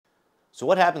So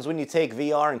what happens when you take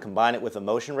VR and combine it with a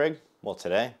motion rig? Well,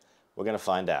 today, we're going to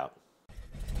find out.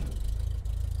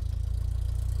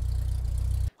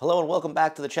 Hello and welcome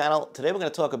back to the channel. Today we're going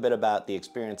to talk a bit about the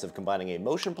experience of combining a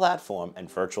motion platform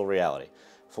and virtual reality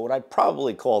for what I'd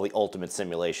probably call the ultimate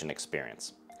simulation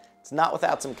experience. It's not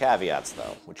without some caveats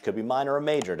though, which could be minor or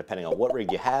major depending on what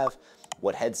rig you have,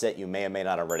 what headset you may or may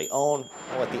not already own,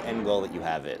 and what the end goal that you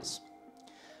have is.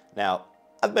 Now,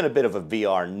 I've been a bit of a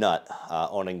VR nut,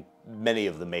 owning many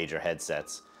of the major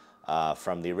headsets,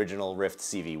 from the original Rift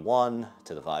CV1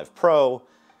 to the Vive Pro,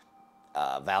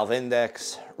 Valve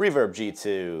Index, Reverb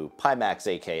G2, Pimax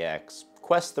AKX,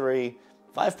 Quest 3,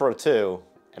 Vive Pro 2,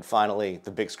 and finally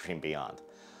the big screen Beyond.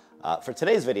 For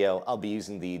today's video, I'll be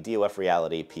using the DOF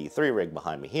Reality P3 rig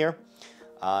behind me here,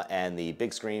 and the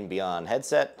big screen Beyond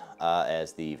headset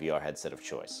as the VR headset of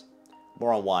choice.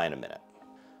 More on why in a minute.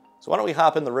 So why don't we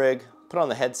hop in the rig, put on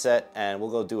the headset, and we'll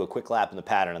go do a quick lap in the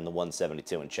pattern in the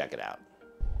 172 and check it out.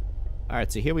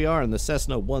 Alright, so here we are in the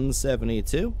Cessna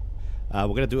 172. We're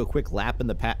going to do a quick lap in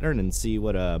the pattern and see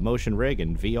what a motion rig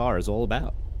and VR is all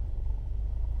about.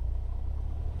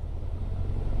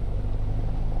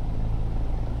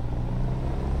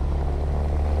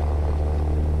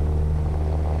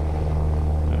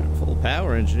 Alright, full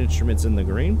power, engine instruments in the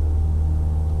green.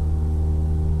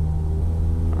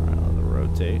 Alright, I'll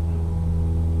rotate.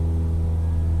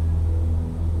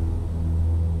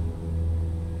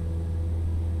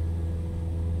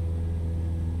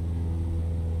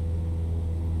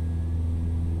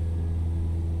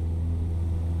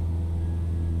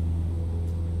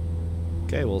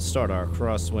 Okay, we'll start our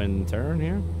crosswind turn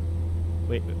here.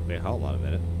 Wait, hold on a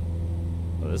minute.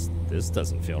 Well, this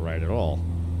doesn't feel right at all.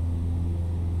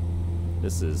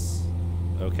 This is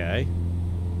okay.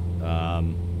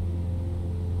 Well,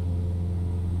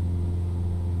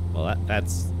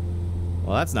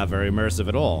 that's not very immersive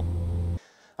at all.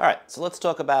 All right, so let's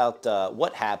talk about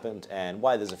what happened and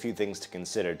why there's a few things to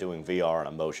consider doing VR on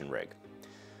a motion rig.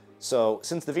 So,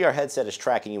 since the VR headset is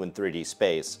tracking you in 3D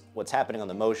space, what's happening on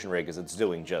the motion rig is it's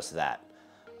doing just that.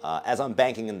 As I'm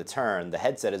banking in the turn, the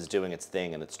headset is doing its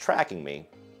thing and it's tracking me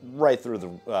right through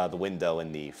the window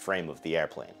in the frame of the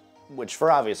airplane, which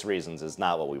for obvious reasons is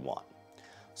not what we want.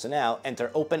 So now, enter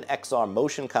OpenXR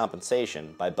Motion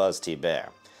Compensation by BuzzT-Bear,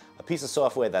 a piece of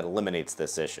software that eliminates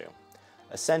this issue.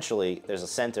 Essentially, there's a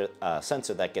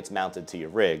sensor that gets mounted to your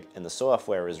rig, and the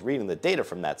software is reading the data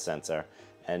from that sensor,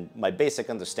 and my basic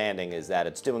understanding is that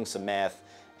it's doing some math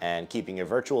and keeping your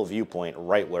virtual viewpoint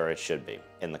right where it should be,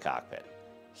 in the cockpit.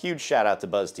 Huge shout out to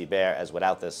BuzzT-Bear, as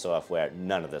without this software,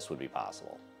 none of this would be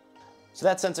possible. So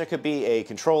that sensor could be a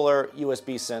controller,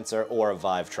 USB sensor, or a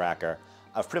Vive tracker.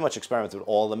 I've pretty much experimented with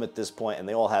all of them at this point, and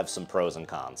they all have some pros and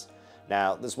cons.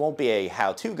 Now, this won't be a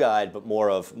how-to guide, but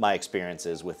more of my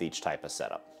experiences with each type of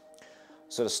setup.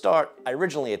 So to start, I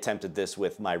originally attempted this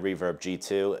with my Reverb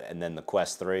G2 and then the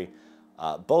Quest 3.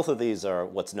 Both of these are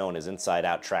what's known as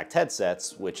inside-out tracked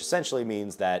headsets, which essentially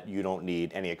means that you don't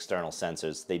need any external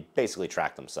sensors. They basically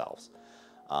track themselves.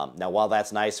 Now, while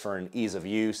that's nice for an ease of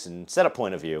use and setup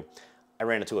point of view, I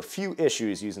ran into a few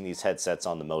issues using these headsets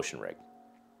on the motion rig.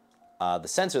 The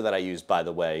sensor that I used, by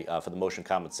the way, for the motion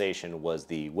compensation was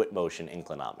the Witmotion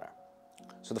inclinometer.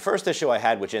 So the first issue I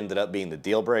had, which ended up being the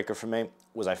deal breaker for me,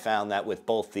 was I found that with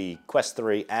both the Quest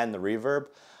 3 and the Reverb,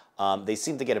 they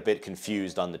seem to get a bit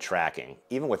confused on the tracking,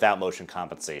 even without motion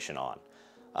compensation on.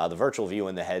 The virtual view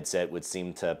in the headset would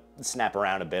seem to snap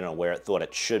around a bit on where it thought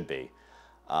it should be.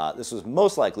 This was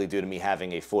most likely due to me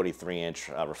having a 43-inch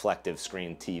reflective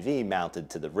screen TV mounted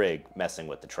to the rig, messing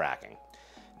with the tracking.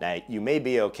 Now, you may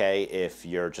be okay if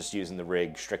you're just using the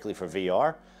rig strictly for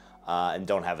VR and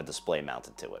don't have a display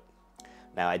mounted to it.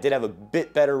 Now, I did have a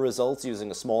bit better results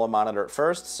using a smaller monitor at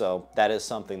first, so that is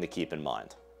something to keep in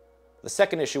mind. The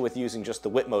second issue with using just the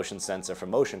Witmotion sensor for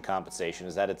motion compensation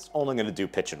is that it's only going to do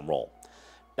pitch and roll.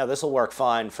 Now, this will work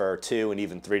fine for 2 and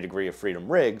even 3 degree of freedom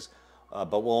rigs,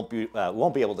 but won't be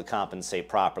able to compensate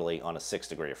properly on a 6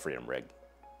 degree of freedom rig.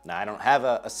 Now, I don't have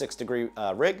a 6 degree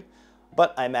rig,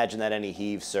 but I imagine that any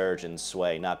heave, surge, and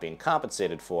sway not being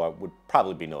compensated for would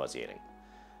probably be nauseating.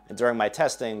 And during my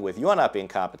testing with yaw not being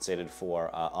compensated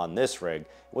for on this rig, it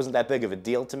wasn't that big of a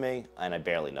deal to me, and I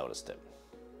barely noticed it.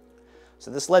 So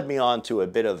this led me on to a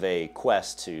bit of a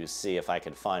quest to see if I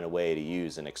could find a way to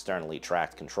use an externally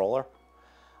tracked controller.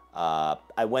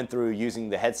 I went through using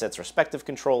the headset's respective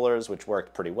controllers, which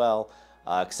worked pretty well,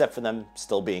 except for them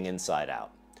still being inside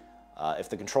out. If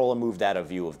the controller moved out of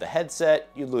view of the headset,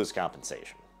 you'd lose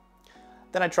compensation.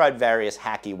 Then I tried various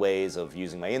hacky ways of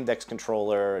using my index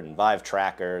controller and Vive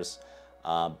trackers,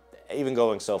 even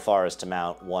going so far as to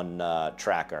mount one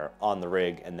tracker on the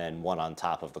rig and then one on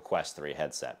top of the Quest 3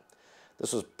 headset.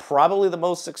 This was probably the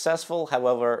most successful,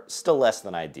 however, still less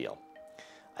than ideal.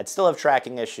 I'd still have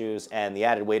tracking issues, and the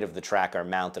added weight of the tracker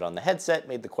mounted on the headset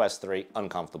made the Quest 3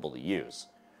 uncomfortable to use.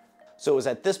 So it was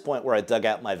at this point where I dug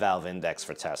out my Valve Index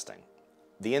for testing.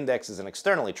 The Index is an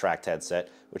externally tracked headset,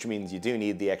 which means you do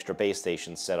need the extra base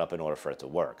station set up in order for it to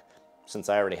work. Since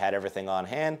I already had everything on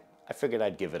hand, I figured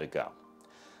I'd give it a go.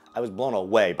 I was blown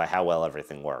away by how well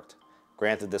everything worked.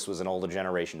 Granted, this was an older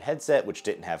generation headset, which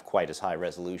didn't have quite as high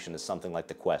resolution as something like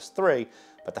the Quest 3,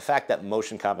 but the fact that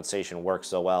motion compensation worked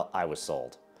so well, I was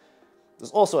sold.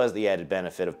 This also has the added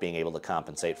benefit of being able to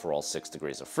compensate for all 6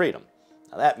 degrees of freedom.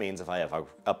 Now that means if I have to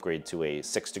upgrade to a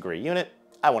 6-degree unit,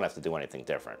 I won't have to do anything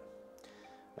different.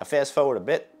 Now fast forward a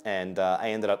bit, and I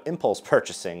ended up impulse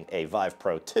purchasing a Vive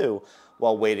Pro 2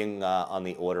 while waiting on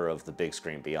the order of the Big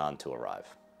Screen Beyond to arrive.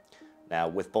 Now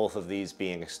with both of these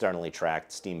being externally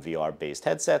tracked Steam VR based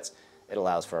headsets, it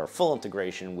allows for full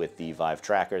integration with the Vive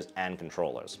trackers and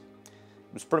controllers.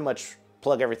 It was pretty much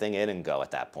plug everything in and go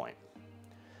at that point.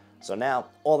 So now,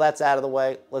 all that's out of the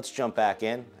way, let's jump back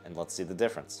in and let's see the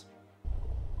difference.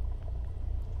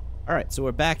 All right, so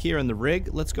we're back here in the rig.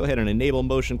 Let's go ahead and enable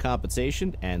motion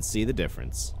compensation and see the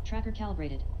difference. Tracker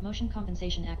calibrated. Motion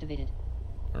compensation activated.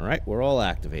 All right, we're all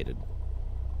activated.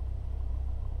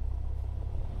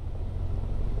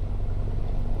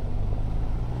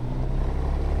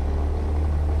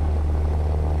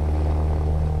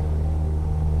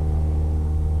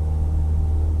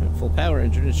 Full power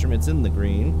engine instruments in the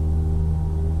green.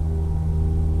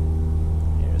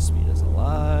 Airspeed is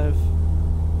alive.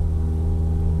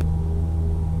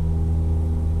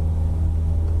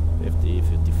 $50,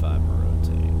 $55 per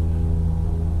rotate.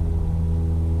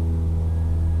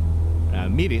 Now,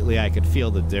 immediately I could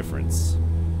feel the difference.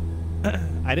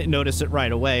 I didn't notice it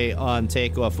right away on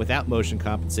takeoff without motion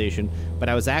compensation, but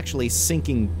I was actually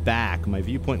sinking back. My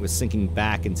viewpoint was sinking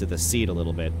back into the seat a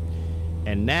little bit.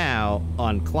 And now,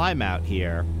 on climb out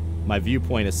here, my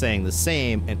viewpoint is saying the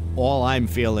same, and all I'm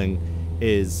feeling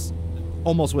is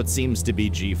almost what seems to be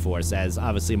G-force, as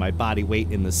obviously my body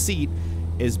weight in the seat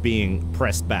is being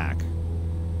pressed back.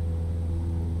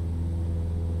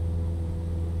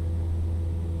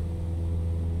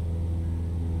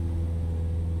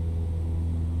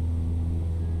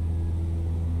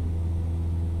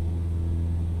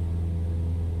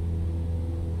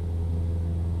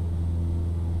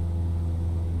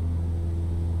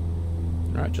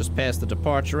 All right, just past the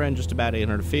departure end, just about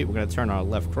 800 feet. We're going to turn our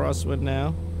left crosswind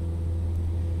now.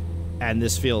 And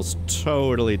this feels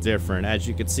totally different. As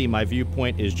you can see, my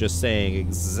viewpoint is just saying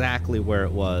exactly where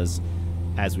it was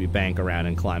as we bank around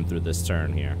and climb through this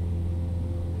turn here.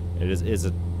 It is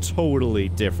a totally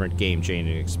different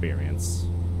game-changing experience.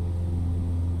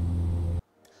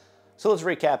 So let's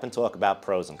recap and talk about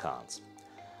pros and cons.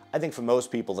 I think for most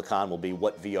people, the con will be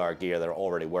what VR gear they're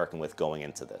already working with going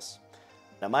into this.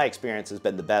 Now, my experience has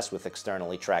been the best with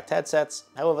externally tracked headsets.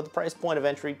 However, the price point of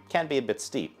entry can be a bit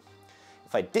steep.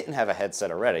 If I didn't have a headset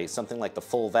already, something like the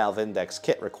full Valve Index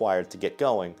kit required to get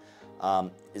going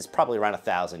is probably around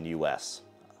 $1,000 US.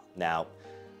 Now,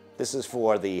 this is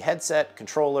for the headset,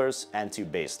 controllers, and 2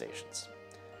 base stations.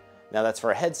 Now, that's for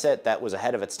a headset that was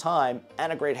ahead of its time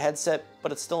and a great headset,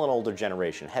 but it's still an older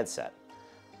generation headset.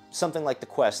 Something like the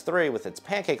Quest 3 with its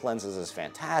pancake lenses is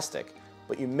fantastic,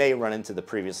 but you may run into the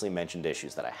previously mentioned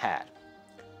issues that I had.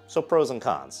 So pros and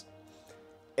cons.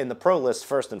 In the pro list,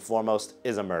 first and foremost,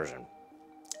 is immersion.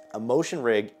 A motion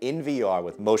rig in VR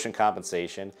with motion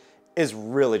compensation is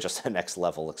really just a next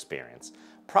level experience.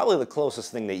 Probably the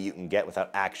closest thing that you can get without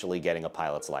actually getting a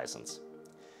pilot's license.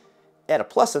 Add a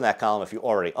plus in that column if you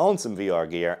already own some VR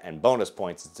gear, and bonus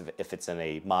points if it's in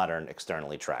a modern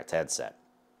externally tracked headset.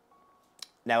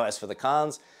 Now as for the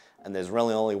cons, and there's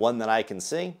really only one that I can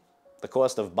see, the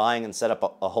cost of buying and set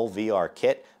up a whole VR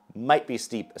kit might be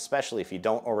steep, especially if you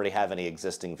don't already have any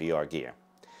existing VR gear.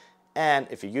 And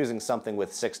if you're using something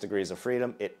with 6 degrees of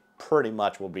freedom, it pretty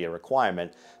much will be a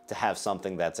requirement to have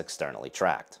something that's externally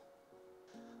tracked.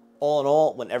 All in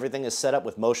all, when everything is set up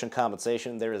with motion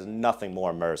compensation, there is nothing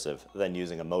more immersive than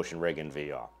using a motion rig in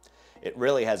VR. It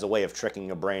really has a way of tricking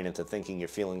your brain into thinking you're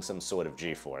feeling some sort of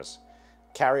G-force.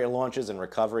 Carrier launches and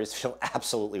recoveries feel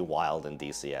absolutely wild in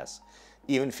DCS.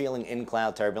 Even feeling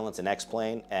in-cloud turbulence in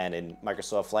X-Plane and in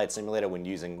Microsoft Flight Simulator when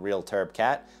using real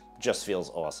TurbCat just feels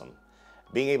awesome.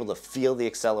 Being able to feel the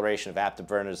acceleration of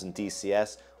afterburners in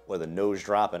DCS or the nose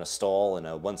drop in a stall in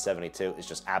a 172 is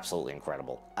just absolutely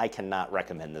incredible. I cannot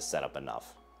recommend this setup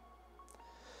enough.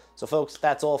 So folks,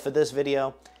 that's all for this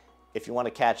video. If you want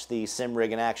to catch the sim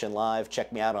rig in action live,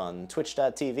 check me out on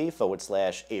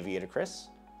twitch.tv/aviatorchris.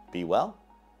 Be well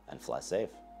and fly safe.